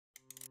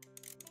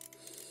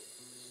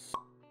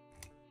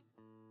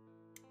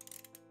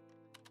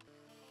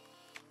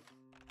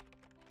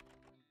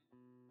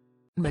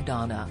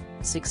Madonna,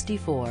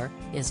 64,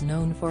 is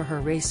known for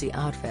her racy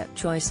outfit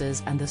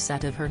choices, and the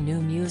set of her new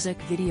music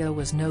video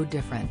was no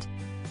different.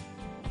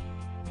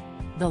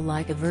 The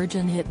Like a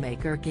Virgin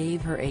hitmaker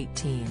gave her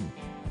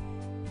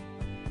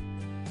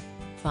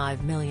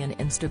 18.5 million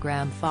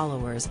Instagram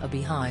followers a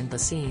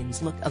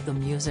behind-the-scenes look of the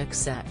music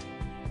set.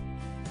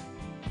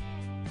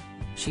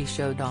 She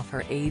showed off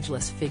her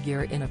ageless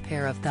figure in a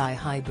pair of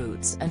thigh-high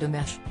boots and a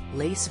mesh,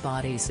 lace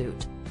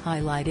bodysuit,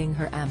 highlighting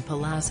her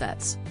ample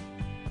assets.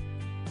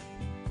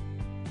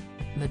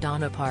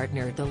 Madonna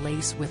partnered the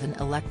lace with an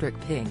electric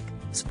pink,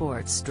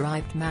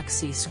 sports-striped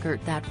maxi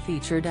skirt that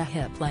featured a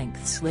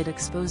hip-length slit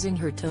exposing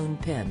her tone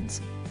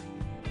pins.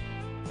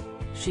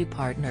 She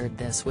partnered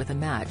this with a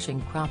matching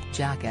crop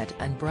jacket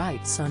and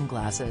bright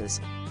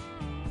sunglasses.